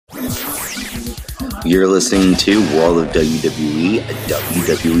You're listening to World of WWE, a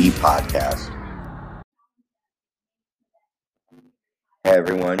WWE podcast. Hey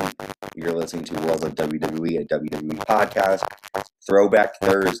everyone, you're listening to World of WWE, a WWE podcast. Throwback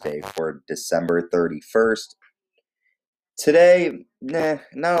Thursday for December 31st. Today, not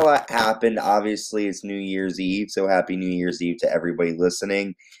a lot happened. Obviously, it's New Year's Eve, so happy New Year's Eve to everybody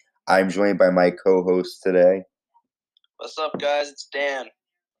listening. I'm joined by my co-host today. What's up, guys? It's Dan.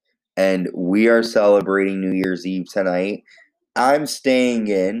 And we are celebrating New Year's Eve tonight. I'm staying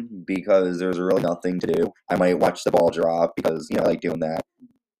in because there's really nothing to do. I might watch the ball drop because, I like doing that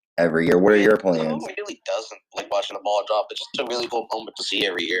every year. What are your plans? Who really doesn't like watching the ball drop? It's just a really cool moment to see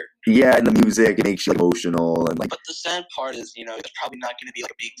every year. Yeah, and the music, it makes you emotional. But the sad part is, it's probably not going to be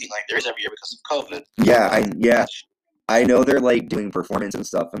like a big thing like there is every year because of COVID. Yeah. I know they're doing performance and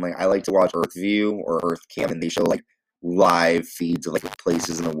stuff, and I like to watch Earth View or Earth Cam, and they show live feeds of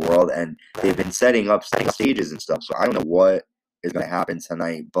places in the world, and they've been setting up stages and stuff. So I don't know what is going to happen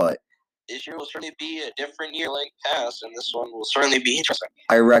tonight, but this year will certainly be a different year like past, and this one will certainly be interesting.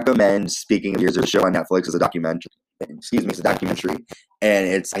 I recommend, speaking of years, there's a show on Netflix. It's a documentary. It's a documentary,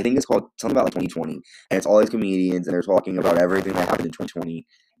 and I think it's called something about 2020, and it's all these comedians, and they're talking about everything that happened in 2020,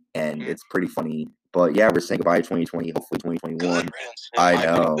 and it's pretty funny. But yeah, we're saying goodbye to 2020. Hopefully 2021. I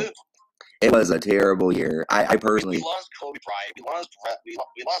know. It was a terrible year. I personally. We lost Kobe Bryant. We lost a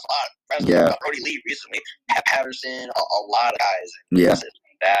lot of wrestlers. Yeah. Brody Lee recently. Pat Patterson. A lot of guys. Yeah. It's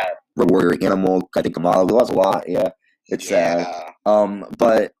bad. Warrior Animal. I think Kamala. We lost a lot. Yeah. It's sad.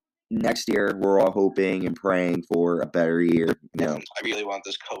 But next year we're all hoping and praying for a better year. I really want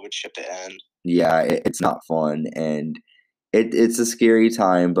this COVID shit to end. Yeah, it's not fun, and it's a scary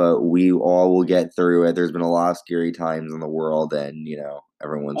time, but we all will get through it. There's been a lot of scary times in the world, and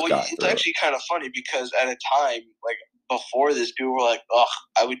everyone's got through. It's actually kind of funny because at a time before this, people were like, "Ugh,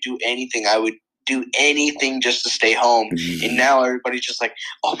 I would do anything. I would do anything just to stay home." And now everybody's just like,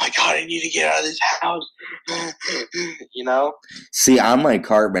 "Oh my god, I need to get out of this house." See, I'm like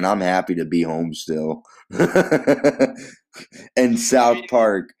Cartman. I'm happy to be home still. And South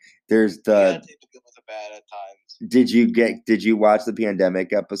Park, there's the. You gotta take the good with the bad at times. Did you watch the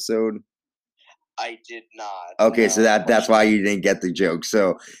pandemic episode? I did not. Okay, so that's why you didn't get the joke.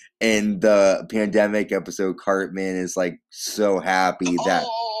 So in the pandemic episode, Cartman is so happy that.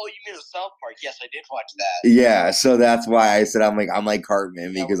 Oh, you mean the South Park? Yes, I did watch that. Yeah, so that's why I said I'm like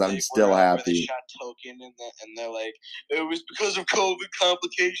Cartman because I'm still happy. Where they shot Token and they're like, it was because of COVID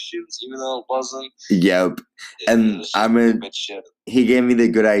complications, even though it wasn't. Yep, and he gave me the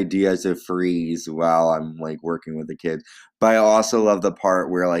good idea to freeze while I'm working with the kids. But I also love the part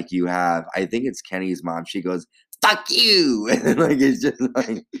where you have, I think it's Kenny's mom. She goes, "Fuck you," and it's just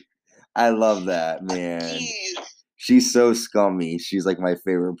I love that, man. She's so scummy. She's my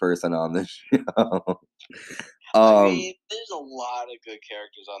favorite person on the show. There's a lot of good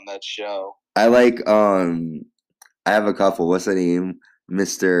characters on that show. I have a couple. What's the name?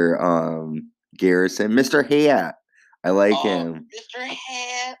 Mr. Garrison. Mr. Hat. I like him. Mr.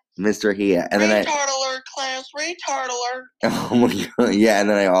 Hat. Mr. Hat. And then retard alert, class. Retard alert. Oh my god. Yeah, and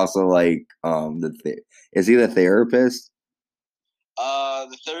then I also like is he the therapist?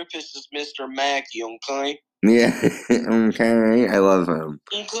 The therapist is Mr. Mackey, okay? Yeah, okay. I love him.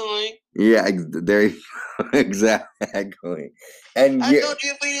 Okay. Yeah, there. Exactly. And I told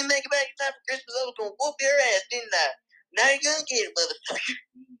you if we didn't make it back in time for Christmas, I was gonna whoop your ass, didn't I? Now you're gonna get it, motherfucker.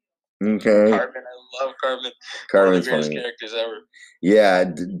 Okay. Cartman, I love Cartman. Cartman's one of the greatest characters ever. Yeah.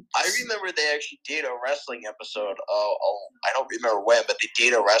 I remember they actually did a wrestling episode. I don't remember when, but they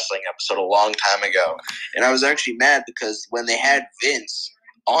did a wrestling episode a long time ago. And I was actually mad because when they had Vince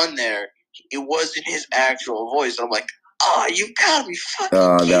on there, it wasn't his actual voice. I'm like, you gotta be fucking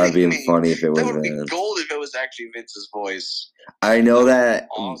kidding me. That would be funny if it was That would be gold if it was actually Vince's voice. I know that.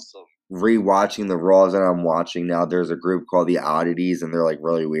 Awesome. Rewatching the Raws that I'm watching now, there's a group called the Oddities, and they're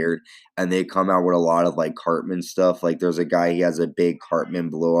really weird, and they come out with a lot of Cartman stuff. There's a guy, he has a big Cartman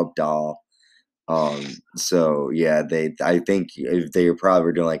blow up doll. So yeah, I think they probably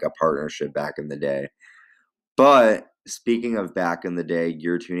were doing a partnership back in the day. But speaking of back in the day,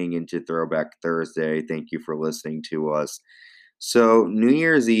 you're tuning into Throwback Thursday. Thank you for listening to us. So New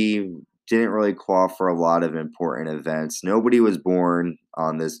Year's Eve didn't really call for a lot of important events. Nobody was born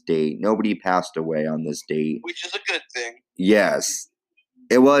on this date. Nobody passed away on this date. Which is a good thing. Yes.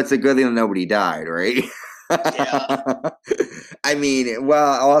 It's a good thing that nobody died, right? Yeah.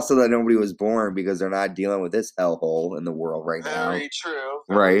 Also that nobody was born because they're not dealing with this hellhole in the world right now. Very true.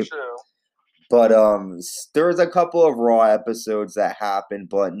 Very true. But there was a couple of Raw episodes that happened,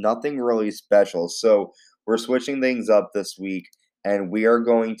 but nothing really special. So we're switching things up this week. And we are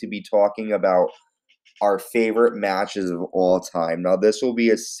going to be talking about our favorite matches of all time. Now, this will be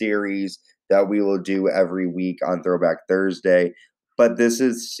a series that we will do every week on Throwback Thursday, but this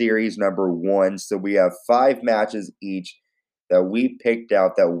is series number 1, so we have 5 matches each that we picked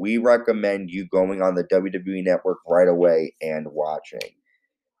out that we recommend you going on the WWE Network right away and watching.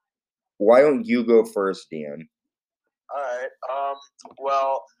 Why don't you go first, Dan? All right.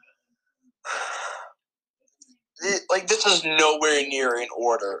 Well, this is nowhere near in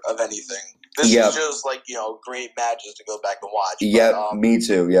order of anything. This is just great matches to go back and watch. Yep, me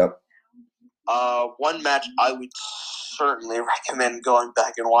too. Yep. One match I would certainly recommend going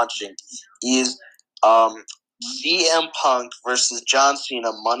back and watching is CM Punk versus John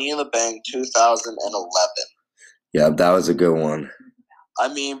Cena, Money in the Bank, 2011. Yeah, that was a good one.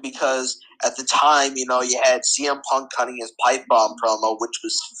 I mean, because at the time, you had CM Punk cutting his pipe bomb promo, which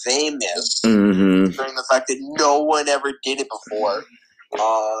was famous during the fact that no one ever did it before.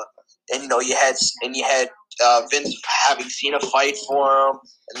 And you had Vince having Cena fight for him,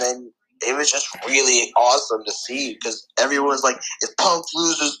 and then it was just really awesome to see because everyone was like, "If Punk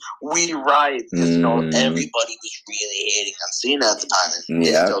loses, we riot." Because everybody was really hating on Cena at the time, and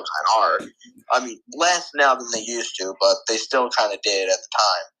they still kind of are. I mean, less now than they used to, but they still kind of did at the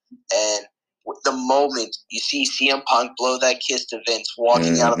time. And the moment you see CM Punk blow that kiss to Vince,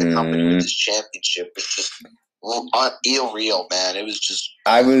 walking out of the company with his championship, was just unreal, man. It was just.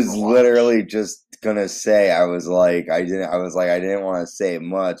 I was literally just gonna say, I didn't want to say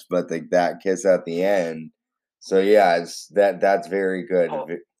much, but that kiss at the end. So yeah, that's very good.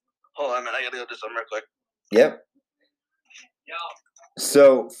 Hold on, man. I gotta go do something real quick. Yep.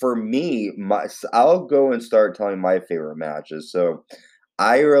 So for me, I'll go and start telling my favorite matches. So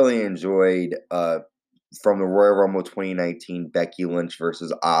I really enjoyed from the Royal Rumble 2019, Becky Lynch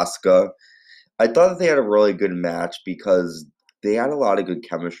versus Asuka. I thought that they had a really good match because they had a lot of good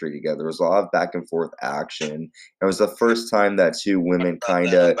chemistry together. There was a lot of back and forth action. It was the first time that two women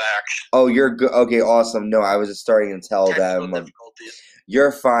kind of. Oh, you're good. Okay, awesome. No, I was just starting to tell them.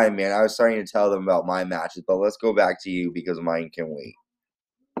 You're fine, man. I was starting to tell them about my matches, but let's go back to you because mine can wait.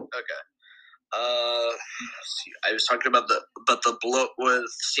 Okay. I was talking about the blow with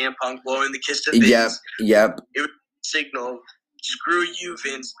CM Punk blowing the kiss to Vince. Yep. It was a signal. Screw you,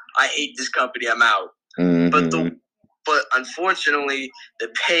 Vince. I hate this company. I'm out. But unfortunately, the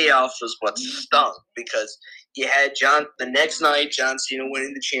payoff was what stunk because you had the next night John Cena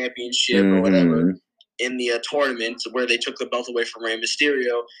winning the championship or whatever in the tournament where they took the belt away from Rey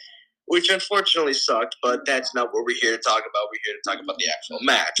Mysterio, which unfortunately sucked. But that's not what we're here to talk about. We're here to talk about the actual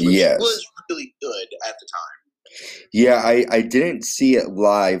match, which was really good at the time. Yeah, I didn't see it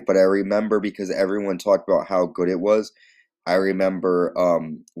live, but I remember because everyone talked about how good it was. I remember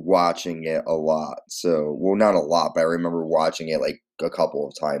watching it a lot. So, well, not a lot, but I remember watching it like a couple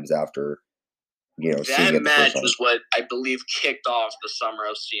of times after, seeing it the first time. That match was what I believe kicked off the summer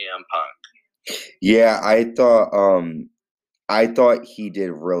of CM Punk. Yeah, I thought he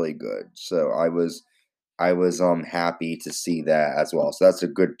did really good. So I was happy to see that as well. So that's a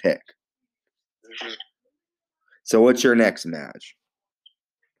good pick. So what's your next match?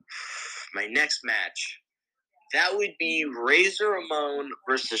 My next match. That would be Razor Ramon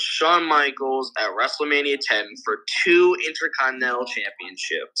versus Shawn Michaels at WrestleMania 10 for 2 Intercontinental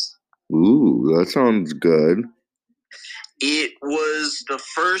Championships. Ooh, that sounds good. It was the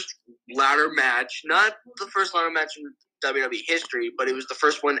first ladder match, not the first ladder match in WWE history, but it was the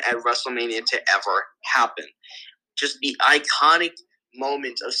first one at WrestleMania to ever happen. Just the iconic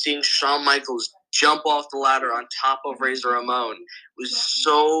moment of seeing Shawn Michaels jump off the ladder on top of Razor Ramon was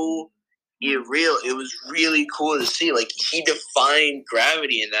so real. It was really cool to see. Like, he defined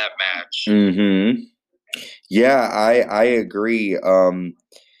gravity in that match. Yeah, I agree.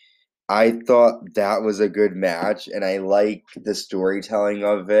 I thought that was a good match, and I like the storytelling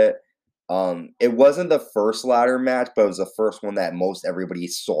of it. It wasn't the first ladder match, but it was the first one that most everybody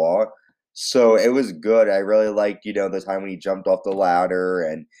saw. So it was good. I really liked, the time when he jumped off the ladder,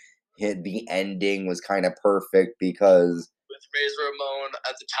 and the ending was kind of perfect because with Razor Ramon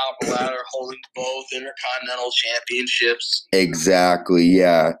at the top of the ladder holding both Intercontinental Championships. Exactly,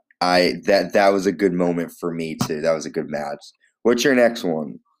 yeah. That was a good moment for me too. That was a good match. What's your next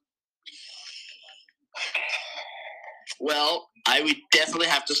one? Well, I would definitely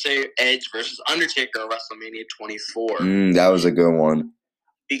have to say Edge versus Undertaker at WrestleMania 24. That was a good one.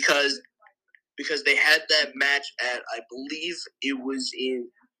 Because they had that match at, I believe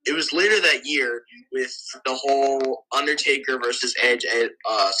it was later that year with the whole Undertaker versus Edge at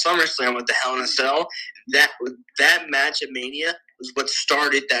SummerSlam with the Hell in a Cell. That match at Mania was what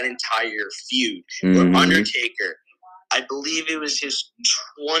started that entire feud. Where Undertaker I believe it was his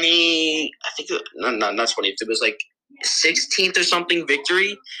 20. I think no, not 20th. It was like 16th or something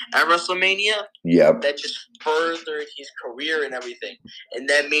victory at WrestleMania. Yep. That just furthered his career and everything, and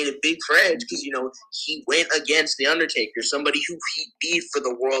that made it big for Edge because he went against the Undertaker, somebody who he beat for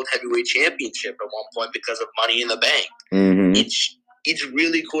the World Heavyweight Championship at one point because of Money in the Bank. Mm-hmm. It's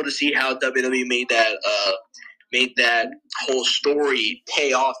really cool to see how WWE made that whole story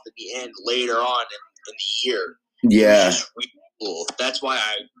pay off at the end later on in the year. Yeah. It was just really cool. That's why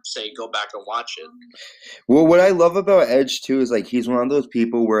I say go back and watch it. Well, what I love about Edge too is like he's one of those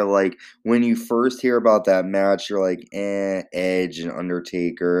people where like when you first hear about that match, you're like, Edge and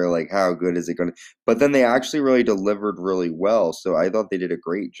Undertaker, like how good is it going to? But then they actually really delivered really well, so I thought they did a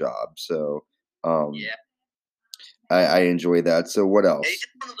great job. So, yeah. I enjoy that. So what else? He's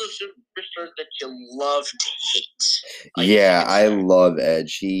one of those superstars that you love to hate. Yeah, I love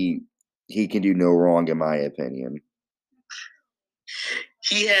Edge. He can do no wrong in my opinion.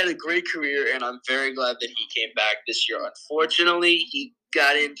 He had a great career, and I'm very glad that he came back this year. Unfortunately, he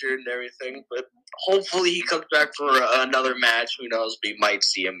got injured and everything, but hopefully he comes back for another match. Who knows? We might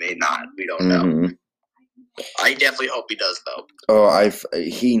see him, may not. We don't know. I definitely hope he does, though. Oh,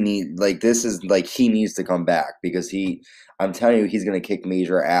 he needs to come back because I'm telling you, he's gonna kick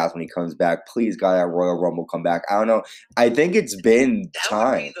major ass when he comes back. Please, God, that Royal Rumble come back. I don't know. I think it's been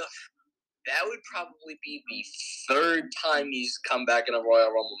time. That would probably be the third time he's come back in a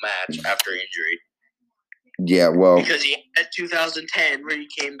Royal Rumble match after injury. Yeah, well, because he had 2010 where he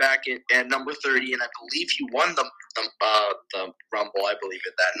came back at number 30, and I believe he won the Rumble. I believe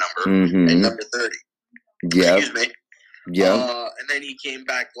at that number at number 30. Yeah. Excuse me. Yeah. And then he came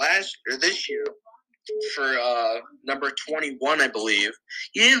back this year for number 21, I believe.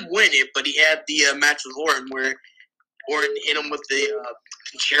 He didn't win it, but he had the match with Orton where Orton hit him with the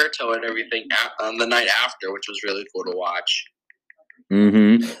concerto and everything on the night after, which was really cool to watch.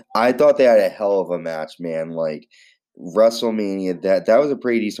 I thought they had a hell of a match, man. Like WrestleMania, that was a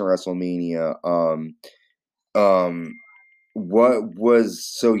pretty decent WrestleMania.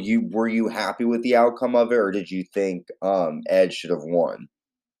 Were you happy with the outcome of it, or did you think Edge should have won?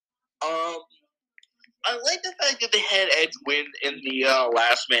 I like the fact that they had Edge win in the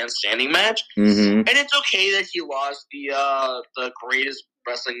last man standing match, and it's okay that he lost the greatest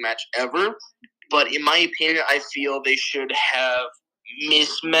wrestling match ever. But in my opinion, I feel they should have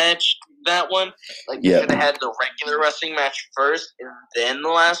mismatched that one. Like they should have had the regular wrestling match first and then the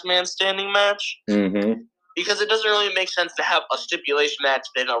last man standing match. Because it doesn't really make sense to have a stipulation match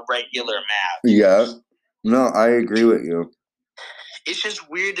than a regular match. Yeah. No, I agree with you. It's just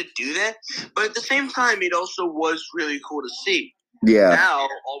weird to do that, but at the same time, it also was really cool to see. Yeah. Now,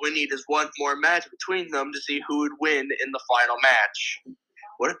 all we need is one more match between them to see who would win in the final match.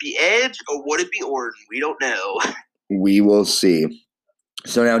 Would it be Edge or would it be Orton? We don't know. We will see.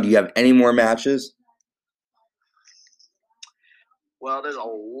 So now, do you have any more matches? Well, there's a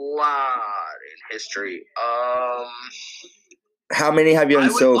lot in history. How many have you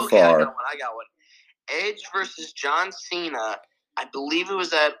done so far? I got one. Edge versus John Cena. I believe it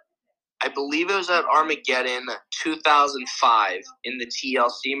was at Armageddon 2005 in the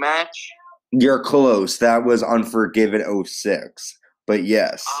TLC match. You're close. That was Unforgiven 06. But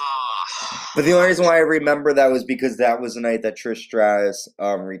yes. But the only reason why I remember that was because that was the night that Trish Stratus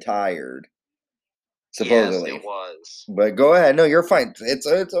retired. Supposedly. Yes, it was. But go ahead. No, you're fine. It's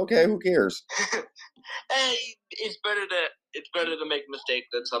okay. Who cares? Hey, it's better to make a mistake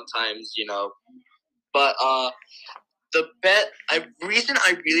than sometimes, But the reason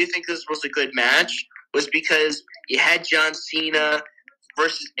I really think this was a good match was because you had John Cena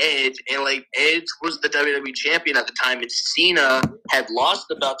versus Edge, and Edge was the WWE champion at the time, and Cena had lost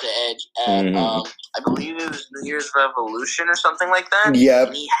the belt to Edge at I believe it was New Year's Revolution or something like that. Yep.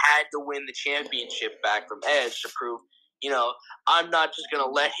 And he had to win the championship back from Edge to prove, I'm not just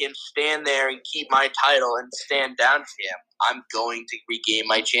gonna let him stand there and keep my title and stand down to him. I'm going to regain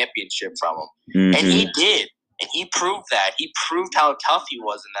my championship from him, and he did. And he proved that. He proved how tough he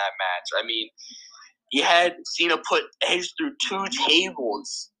was in that match. I mean, you had Cena put Edge through 2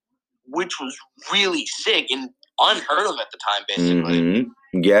 tables, which was really sick and unheard of at the time, basically.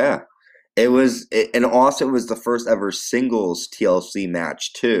 Yeah. And also it was the first ever singles TLC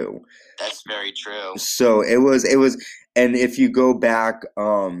match, too. That's very true. So it was, and if you go back,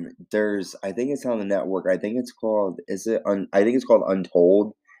 I think it's on the network. I think it's called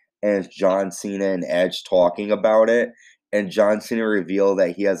Untold. And it's John Cena and Edge talking about it. And John Cena revealed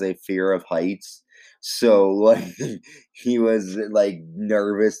that he has a fear of heights. So, he was,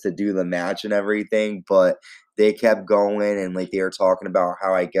 nervous to do the match and everything. But they kept going, and like they were talking about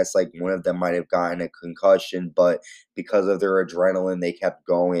how I guess like one of them might have gotten a concussion, but because of their adrenaline, they kept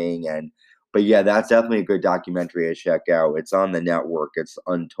going. But yeah, that's definitely a good documentary to check out. It's on the network. It's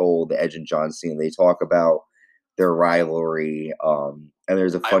Untold, Edge and John Cena. They talk about their rivalry. And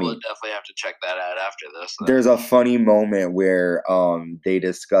there's a I will funny definitely have to check that out after this. Then. there's a funny moment where they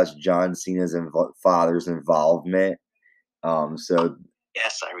discuss John Cena's father's involvement. So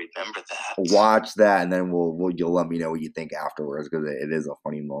Yes, I remember that. watch that, and then you'll let me know what you think afterwards, because it is a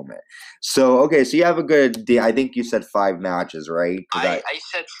funny moment. So okay, so you have a good day. I think you said 5 matches, right? I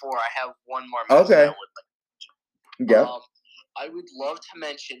said 4. I have one more match that I would like. Yeah. I would love to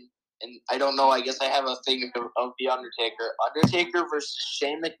mention, and I don't know, I guess I have a thing of The Undertaker. Undertaker versus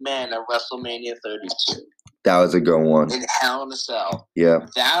Shane McMahon at WrestleMania 32. That was a good one. In Hell in a Cell. Yeah.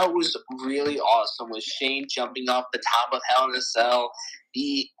 That was really awesome, with Shane jumping off the top of Hell in a Cell.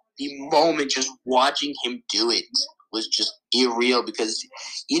 The moment just watching him do it was just irreal, because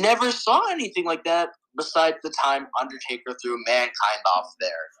you never saw anything like that besides the time Undertaker threw Mankind off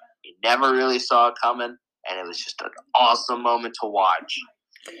there. You never really saw it coming, and it was just an awesome moment to watch.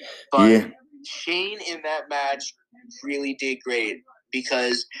 But Shane in that match really did great,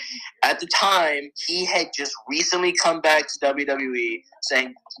 because at the time he had just recently come back to WWE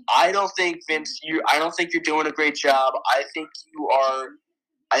saying, I don't think you're doing a great job. I think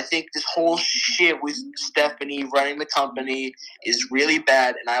this whole shit with Stephanie running the company is really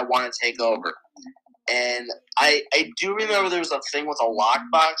bad, and I want to take over. And I do remember there was a thing with a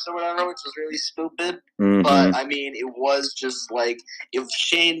lockbox or whatever, which was really stupid. Mm-hmm. But, I mean, it was just like, if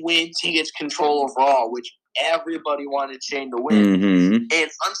Shane wins, he gets control of Raw, which everybody wanted Shane to win. Mm-hmm.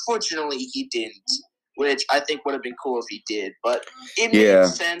 And unfortunately, he didn't, which I think would have been cool if he did. But it made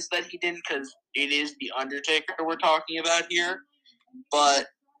sense that he didn't, because it is The Undertaker we're talking about here. But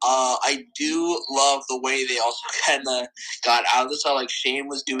I do love the way they also kind of got out of this. How, like, Shane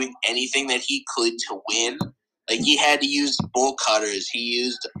was doing anything that he could to win. Like, he had to use bull cutters. He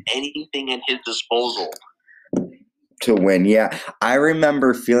used anything at his disposal to win. Yeah, I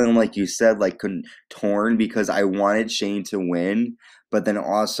remember feeling like you said, like, torn, because I wanted Shane to win, but then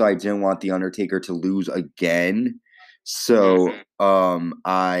also I didn't want the Undertaker to lose again. So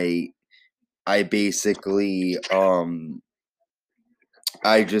I basically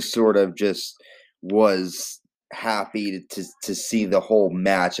I just sort of just was happy to see the whole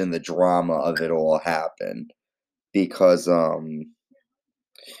match and the drama of it all happen, because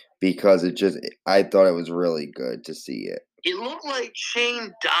it just, I thought it was really good to see it. It looked like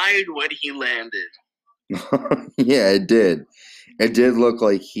Shane died when he landed. Yeah, it did. It did look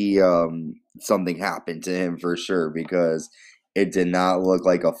like he something happened to him for sure, because it did not look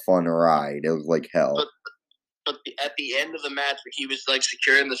like a fun ride. It looked like hell. But at the end of the match, where he was like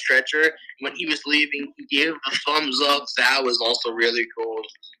securing the stretcher, when he was leaving, he gave the thumbs up. That was also really cool.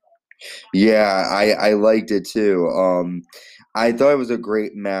 Yeah, I liked it too. I thought it was a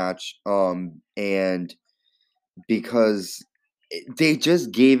great match. And because they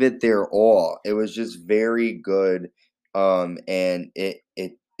just gave it their all. It was just very good. And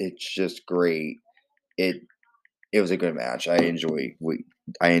it's just great. It was a good match. I enjoyed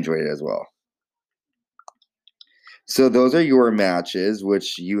it as well. So those are your matches,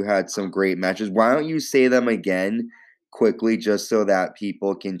 which you had some great matches. Why don't you say them again quickly, just so that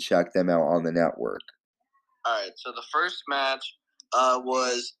people can check them out on the network? All right. So the first match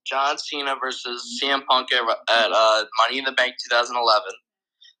was John Cena versus CM Punk at Money in the Bank 2011.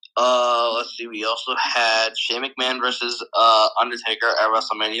 Let's see. We also had Shane McMahon versus Undertaker at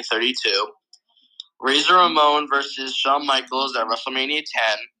WrestleMania 32. Razor Ramon versus Shawn Michaels at WrestleMania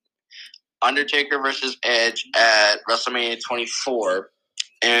 10. Undertaker versus Edge at WrestleMania 24.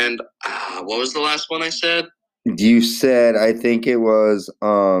 And what was the last one I said? You said, I think it was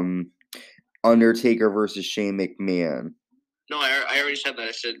Undertaker versus Shane McMahon. No, I already said that.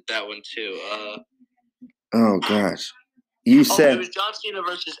 I said that one too. Oh gosh, you said it was John Cena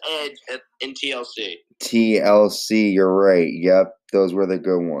versus Edge in TLC. TLC. You're right. Yep, those were the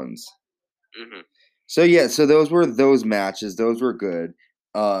good ones. Mm-hmm. So yeah, so those were those matches. Those were good.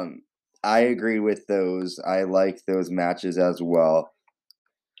 I agree with those. I liked those matches as well.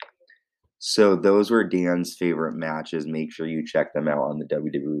 So those were Dan's favorite matches. Make sure you check them out on the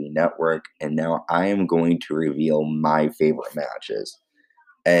WWE Network. And now I am going to reveal my favorite matches.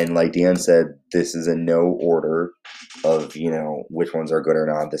 And like Dan said, this is in no order of, which ones are good or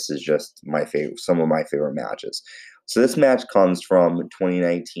not. This is just some of my favorite matches. So this match comes from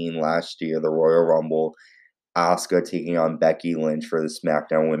 2019, last year, the Royal Rumble. Asuka taking on Becky Lynch for the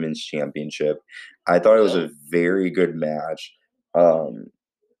SmackDown Women's Championship. I thought it was a very good match.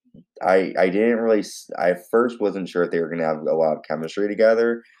 I didn't really. I first wasn't sure if they were gonna have a lot of chemistry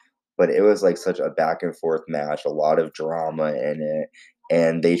together, but it was like such a back and forth match, a lot of drama in it.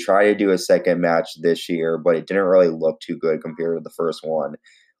 And they tried to do a second match this year, but it didn't really look too good compared to the first one.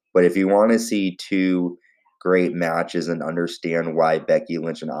 But if you want to see two great matches and understand why Becky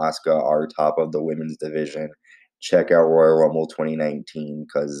Lynch and Asuka are top of the women's division, check out Royal Rumble 2019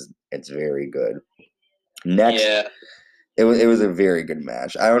 because it's very good. Next, Yeah, it was a very good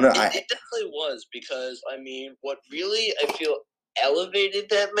match. I don't know. it definitely was because I mean, what really I feel elevated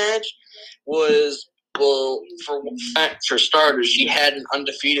that match was well, for starters, she had an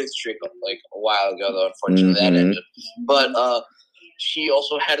undefeated streak like a while ago, though unfortunately that ended. But she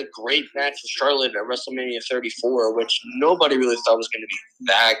also had a great match with Charlotte at WrestleMania 34, which nobody really thought was going to be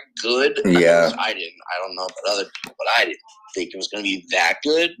that good. Yeah. I didn't. I don't know about other people, but I didn't think it was going to be that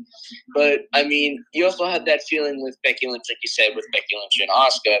good. But I mean, you also had that feeling with Becky Lynch, like you said, with Becky Lynch and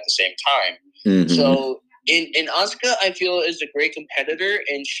Asuka at the same time. Mhm. So in Asuka, I feel is a great competitor,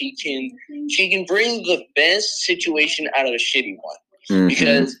 and she can bring the best situation out of a shitty one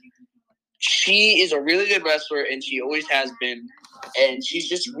because she is a really good wrestler, and she always has been, and she's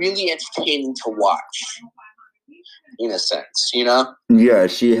just really entertaining to watch. In a sense, you know. Yeah,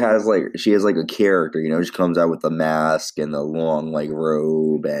 she has like a character, you know. She comes out with the mask and the long like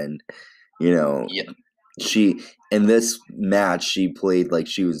robe, and you know, Yeah. she in this match she played like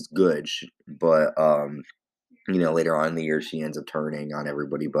she was good, but you know, later on in the year she ends up turning on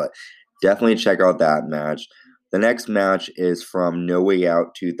everybody. But definitely check out that match. The next match is from No Way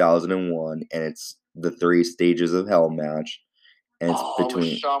Out 2001, and it's the Three Stages of Hell match. And it's with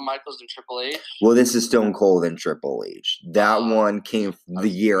between Shawn Michaels and Triple H. Well, this is Stone Cold and Triple H. That one came the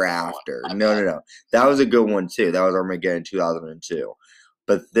year that after. one. No. That was a good one too. That was Armageddon 2002.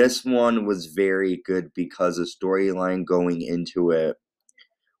 But this one was very good because the storyline going into it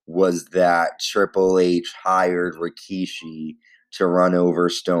was that Triple H hired Rikishi to run over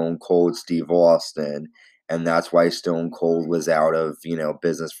Stone Cold Steve Austin, and that's why Stone Cold was out of, you know,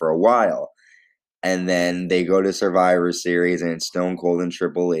 business for a while. And then they go to Survivor Series, and it's Stone Cold and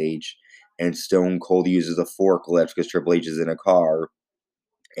Triple H. And Stone Cold uses a forklift because Triple H is in a car.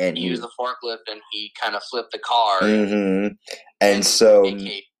 And he used the forklift, and he kind of flipped the car. And so AK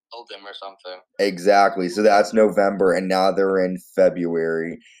killed him or something. Exactly. So that's November, and now they're in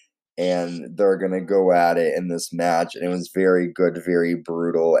February, and they're gonna go at it in this match. And it was very good, very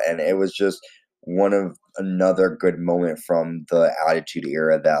brutal, and it was just another good moment from the Attitude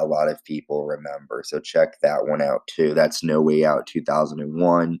Era that a lot of people remember. So check that one out too. That's No Way Out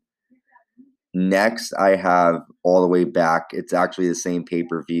 2001. Next, I have all the way back. It's actually the same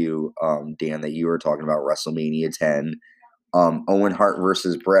pay-per-view, Dan, that you were talking about, WrestleMania 10. Owen Hart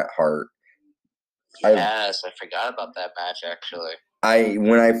versus Bret Hart. Yes, I forgot about that match actually.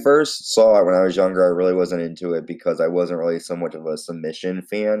 When I first saw it when I was younger, I really wasn't into it because I wasn't really so much of a submission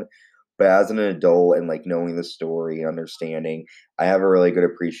fan. But as an adult and like knowing the story and understanding, I have a really good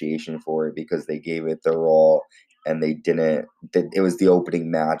appreciation for it because they gave it their all, and they didn't. It was the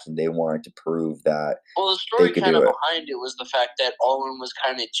opening match, and they wanted to prove that. Well, the story kind of behind it was the fact that Owen was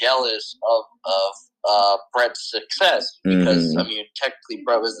kind of jealous of Bret's success because I mean, technically,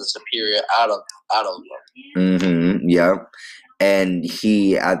 Bret was the superior out of them. Yeah. And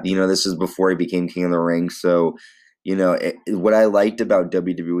he, this is before he became King of the Ring. So, what I liked about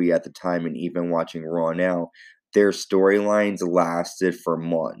WWE at the time, and even watching Raw now, their storylines lasted for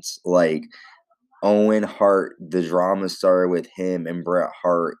months. Like Owen Hart, the drama started with him and Bret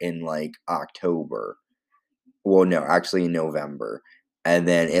Hart in like October. Well, no, actually in November. And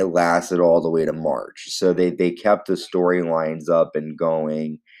then it lasted all the way to March. So they kept the storylines up and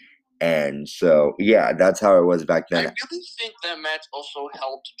going. And so, yeah, that's how it was back then. I really think that match also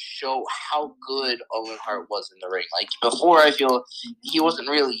helped show how good Owen Hart was in the ring. Like before, I feel he wasn't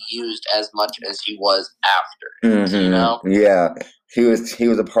really used as much as he was after. You know? Yeah, he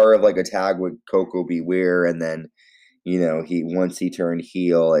was a part of like a tag with Coco Beware, and then once he turned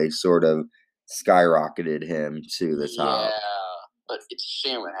heel, it sort of skyrocketed him to the top. Yeah, but it's a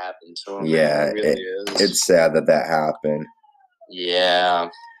shame what happened to him. Yeah, it really is. It's sad that happened. Yeah.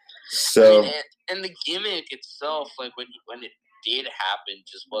 So, I mean, and the gimmick itself, like when it did happen,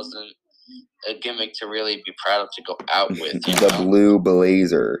 just wasn't a gimmick to really be proud of to go out with. The blue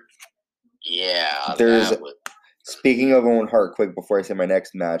blazer. Yeah, Speaking of Owen Hart, quick before I say my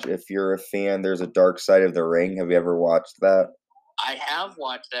next match, if you're a fan, there's a Dark Side of the Ring. Have you ever watched that? I have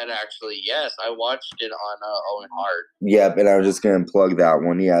watched that actually. Yes, I watched it on Owen Hart. Yep, and I was just gonna plug that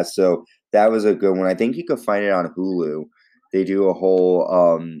one. Yeah, so that was a good one. I think you could find it on Hulu. They do a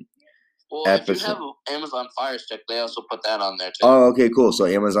whole Well, if you have episode. Amazon Fire Stick, they also put that on there too. Oh, okay, cool. So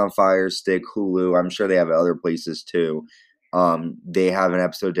Amazon Fire Stick, Hulu. I'm sure they have other places too. They have an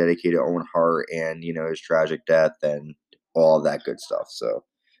episode dedicated to Owen Hart and his tragic death and all of that good stuff. So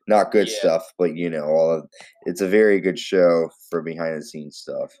not good stuff, but it's a very good show for behind the scenes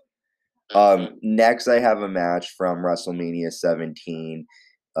stuff. Next I have a match from WrestleMania 17,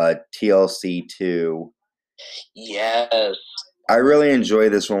 TLC 2. Yes. I really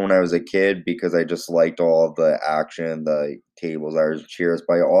enjoyed this one when I was a kid because I just liked all of the action, the tables, Irish cheers,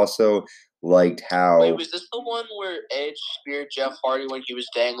 but I also liked how. Wait, was this the one where Edge speared Jeff Hardy when he was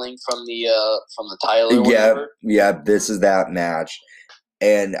dangling from the title or whatever? Yeah, this is that match.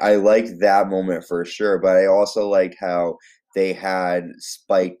 And I liked that moment for sure, but I also liked how they had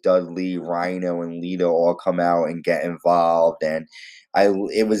Spike, Dudley, Rhino, and Lita all come out and get involved, and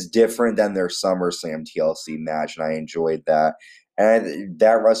it was different than their SummerSlam TLC match, and I enjoyed that. And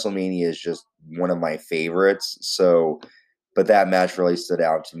that WrestleMania is just one of my favorites. So, but that match really stood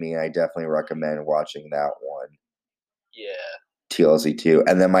out to me, and I definitely recommend watching that one. Yeah. TLC 2.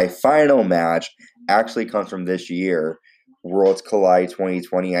 And then my final match actually comes from this year, Worlds Collide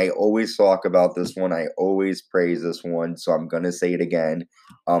 2020. I always talk about this one. I always praise this one, so I'm gonna say it again.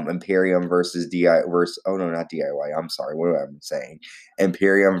 Imperium versus not DIY. I'm sorry, what am I saying?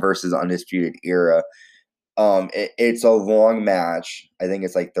 Imperium versus Undisputed Era. It's a long match. I think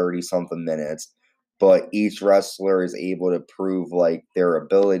it's like 30 something minutes, but each wrestler is able to prove like their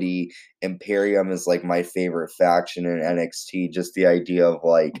ability. Imperium is like my favorite faction in NXT. Just the idea of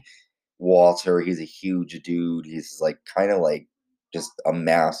like Walter, he's a huge dude. He's like kind of like just a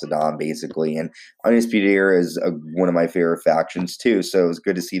mastodon basically. And Undisputed Era is one of my favorite factions too. So it was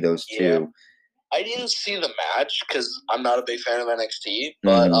good to see those two. I didn't see the match because I'm not a big fan of NXT,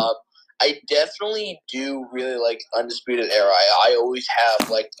 but I definitely do really like Undisputed Era. I always have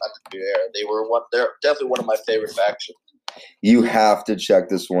liked Undisputed Era. They're definitely one of my favorite factions. You have to check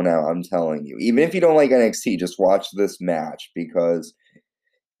this one out. I'm telling you. Even if you don't like NXT, just watch this match because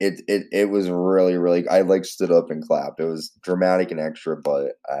it was really, really. I like stood up and clapped. It was dramatic and extra,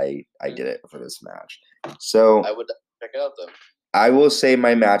 but I did it for this match. So I would check it out though. I will say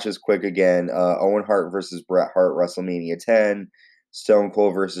my match is quick again. Owen Hart versus Bret Hart, WrestleMania 10. Stone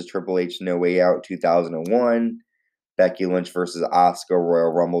Cold versus Triple H, No Way Out, 2001. Becky Lynch versus Asuka,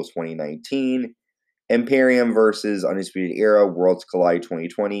 Royal Rumble 2019. Imperium versus Undisputed Era, Worlds Collide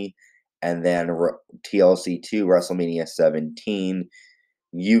 2020. And then TLC 2, WrestleMania 17.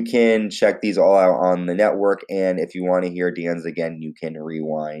 You can check these all out on the network, and if you want to hear Dan's again, you can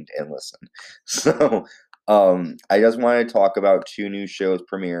rewind and listen. So, I just want to talk about two new shows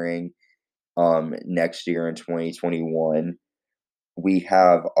premiering next year in 2021. We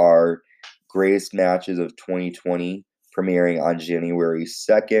have our greatest matches of 2020 premiering on January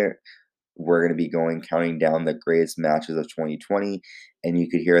 2nd. We're going to be counting down the greatest matches of 2020, and you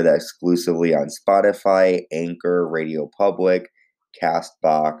could hear that exclusively on Spotify, Anchor, Radio Public,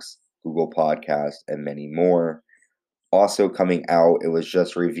 Castbox, Google Podcast, and many more. Also coming out, it was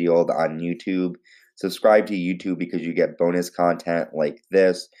just revealed on YouTube. Subscribe to YouTube because you get bonus content like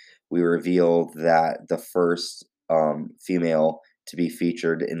this. We revealed that the first female to be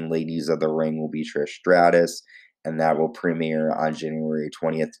featured in Ladies of the Ring will be Trish Stratus, and that will premiere on January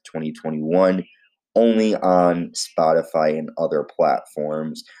 20th, 2021, only on Spotify and other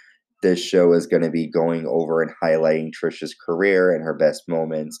platforms. This show is going to be going over and highlighting Trish's career and her best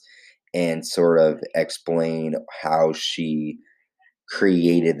moments and sort of explain how she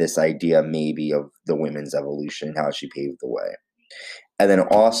created this idea maybe of the women's evolution and how she paved the way. And then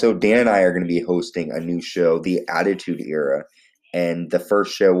also Dan and I are going to be hosting a new show, The Attitude Era, and the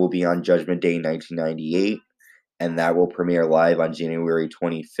first show will be on Judgment Day 1998, and that will premiere live on January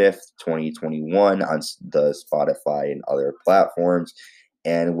 25th, 2021 on the Spotify and other platforms.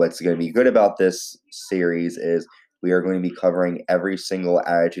 And what's going to be good about this series is we are going to be covering every single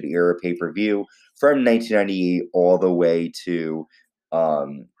Attitude Era pay-per-view from 1998 all the way to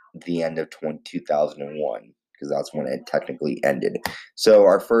the end of 2001, because that's when it technically ended. So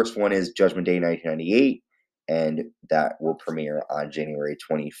our first one is Judgment Day 1998, and that will premiere on January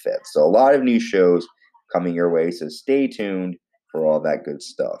 25th. So a lot of new shows coming your way, so stay tuned for all that good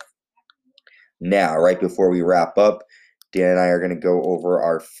stuff. Now, right before we wrap up, Dan and I are going to go over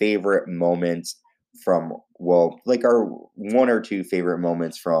our favorite moments from, our one or two favorite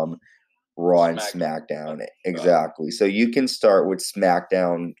moments from Raw and SmackDown. Exactly. So you can start with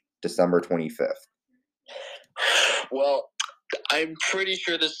SmackDown December 25th. Well, I'm pretty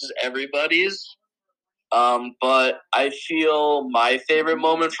sure this is everybody's. But I feel my favorite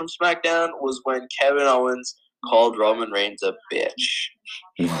moment from SmackDown was when Kevin Owens called Roman Reigns a bitch.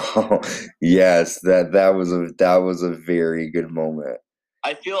 Yes, that was a very good moment.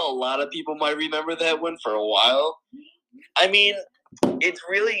 I feel a lot of people might remember that one for a while. I mean, it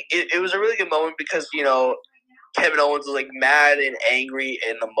was a really good moment because, Kevin Owens was like mad and angry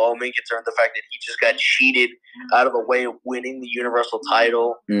in the moment concerning the fact that he just got cheated out of a way of winning the Universal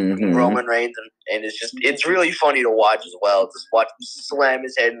title. Roman Reigns, and it's really funny to watch as well. Just watch him slam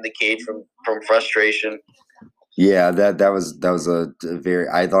his head in the cage from frustration. Yeah, that was a very.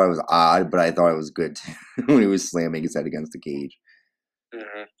 I thought it was odd, but I thought it was good too, when he was slamming his head against the cage.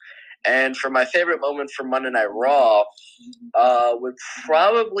 Mm-hmm. And for my favorite moment from Monday Night Raw, would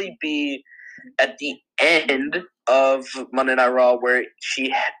probably be at the end of Monday Night Raw, where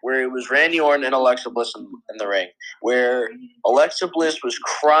it was Randy Orton and Alexa Bliss in the ring, where Alexa Bliss was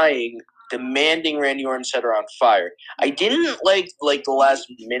crying, demanding Randy Orton set her on fire. I didn't like the last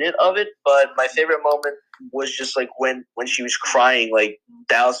minute of it, but my favorite moment was just like when she was crying, like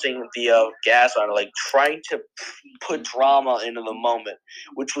dousing the gas on her, like trying to put drama into the moment,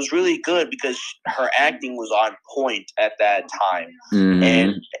 which was really good because her acting was on point at that time,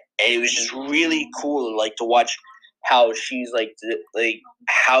 and it was just really cool, like to watch how she's like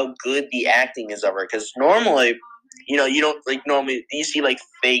how good the acting is of her. Because normally, you don't normally you see like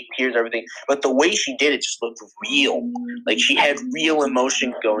fake tears and everything, but the way she did it just looked real. Like she had real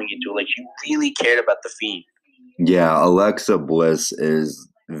emotion going into it. Like she really cared about the Fiend. Yeah, Alexa Bliss is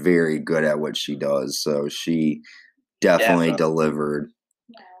very good at what she does, so she definitely delivered.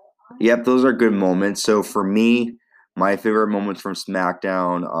 Yep, those are good moments. So for me, my favorite moments from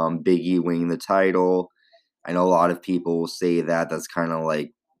SmackDown, Big E winning the title. I know a lot of people will say that that's kind of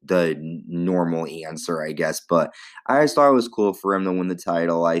like the normal answer, I guess, but I just thought it was cool for him to win the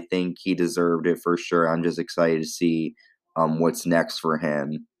title. I think he deserved it for sure. I'm just excited to see what's next for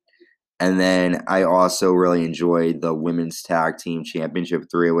him. And then I also really enjoyed the Women's Tag Team Championship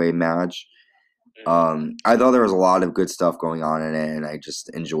 3-way match. I thought there was a lot of good stuff going on in it, and I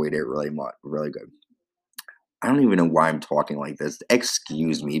just enjoyed it really much. Really good. I don't even know why I'm talking like this.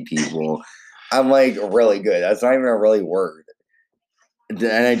 Excuse me, people. I'm like really good. That's not even a really word.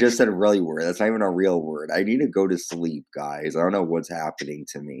 And I just said really word. That's not even a real word. I need to go to sleep, guys. I don't know what's happening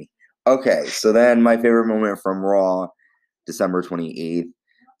to me. Okay, so then my favorite moment from Raw, December 28th,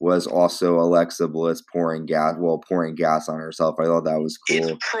 was also Alexa Bliss pouring gas on herself. I thought that was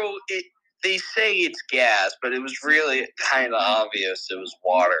cool. They say it's gas, but it was really kind of obvious it was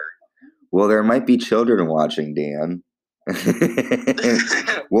water. Well, there might be children watching, Dan.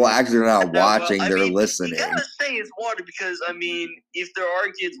 Well, actually, they're not watching; they're listening. You gotta say it's water because if there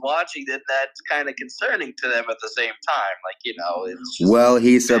are kids watching, then that's kind of concerning to them at the same time. It's just. Well,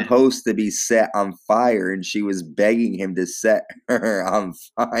 he's supposed to be set on fire, and she was begging him to set her on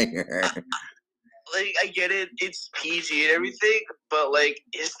fire. I get it; it's PG and everything, but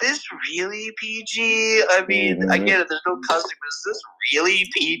is this really PG? I get it; there's no cussing, but is this really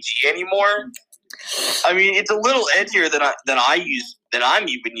PG anymore? It's a little edgier than I'm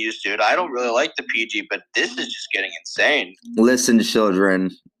even used to. I don't really like the PG, but this is just getting insane. Listen,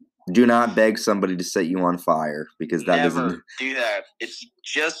 children, do not beg somebody to set you on fire because that doesn't do that. It's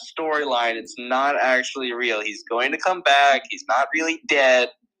just storyline. It's not actually real. He's going to come back. He's not really dead.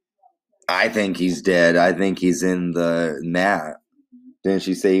 I think he's dead. I think he's in the mat. Didn't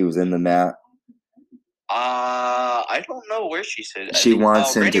she say he was in the mat? I don't know where she said. She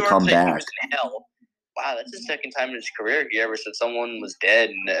wants him to come back. He was in hell. Wow, that's the second time in his career he ever said someone was dead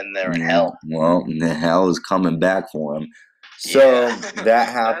and they're in hell. Well, the hell is coming back for him. So that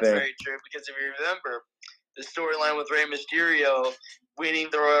happened. That's very true because if you remember the storyline with Rey Mysterio winning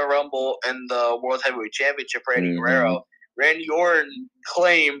the Royal Rumble and the World Heavyweight Championship for Eddie Guerrero, Randy Orton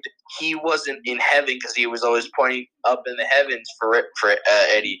claimed he wasn't in heaven because he was always pointing up in the heavens for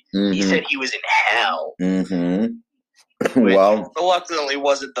Eddie. He said he was in hell. Which reluctantly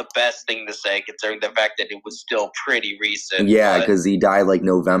wasn't the best thing to say, considering the fact that it was still pretty recent. Yeah, because he died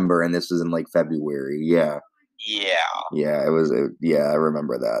November, and this was in February. Yeah. Yeah, it was. I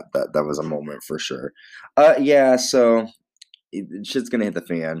remember that. That was a moment for sure. So shit's gonna hit the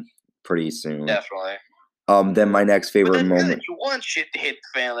fan pretty soon. Definitely. Then my next favorite moment. Really, you want shit to hit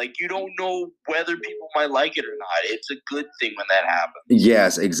the fan. You don't know whether people might like it or not. It's a good thing when that happens.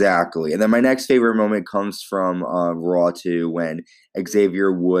 Yes, exactly. And then my next favorite moment comes from Raw 2 when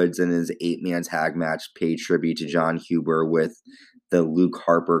Xavier Woods and his 8-man tag match paid tribute to John Huber with the Luke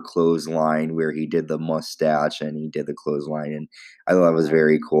Harper clothesline where he did the mustache and he did the clothesline. And I thought it was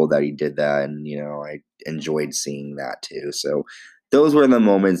very cool that he did that. And, I enjoyed seeing that too. So those were the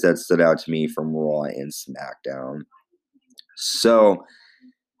moments that stood out to me from Raw and SmackDown. So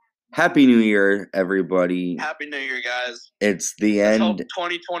Happy New Year, everybody. Happy New Year, guys. It's the Let's hope end.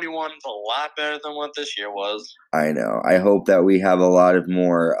 2021 is a lot better than what this year was. I know. I hope that we have a lot of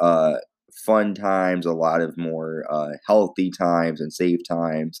more fun times, a lot of more healthy times and safe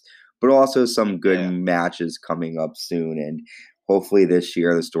times, but also some good matches coming up soon. And hopefully this upcoming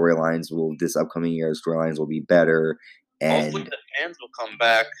year, the storylines will be better. And hopefully the fans will come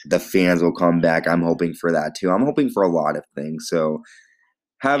back. The fans will come back. I'm hoping for that too. I'm hoping for a lot of things. So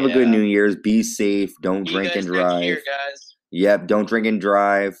have a good New Year's. Be safe. Don't drink and drive. Next year, guys. Yep, don't drink and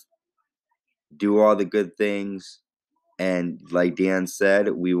drive. Do all the good things. And like Dan said,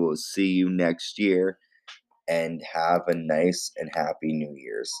 we will see you next year. And have a nice and happy New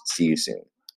Year's. See you soon.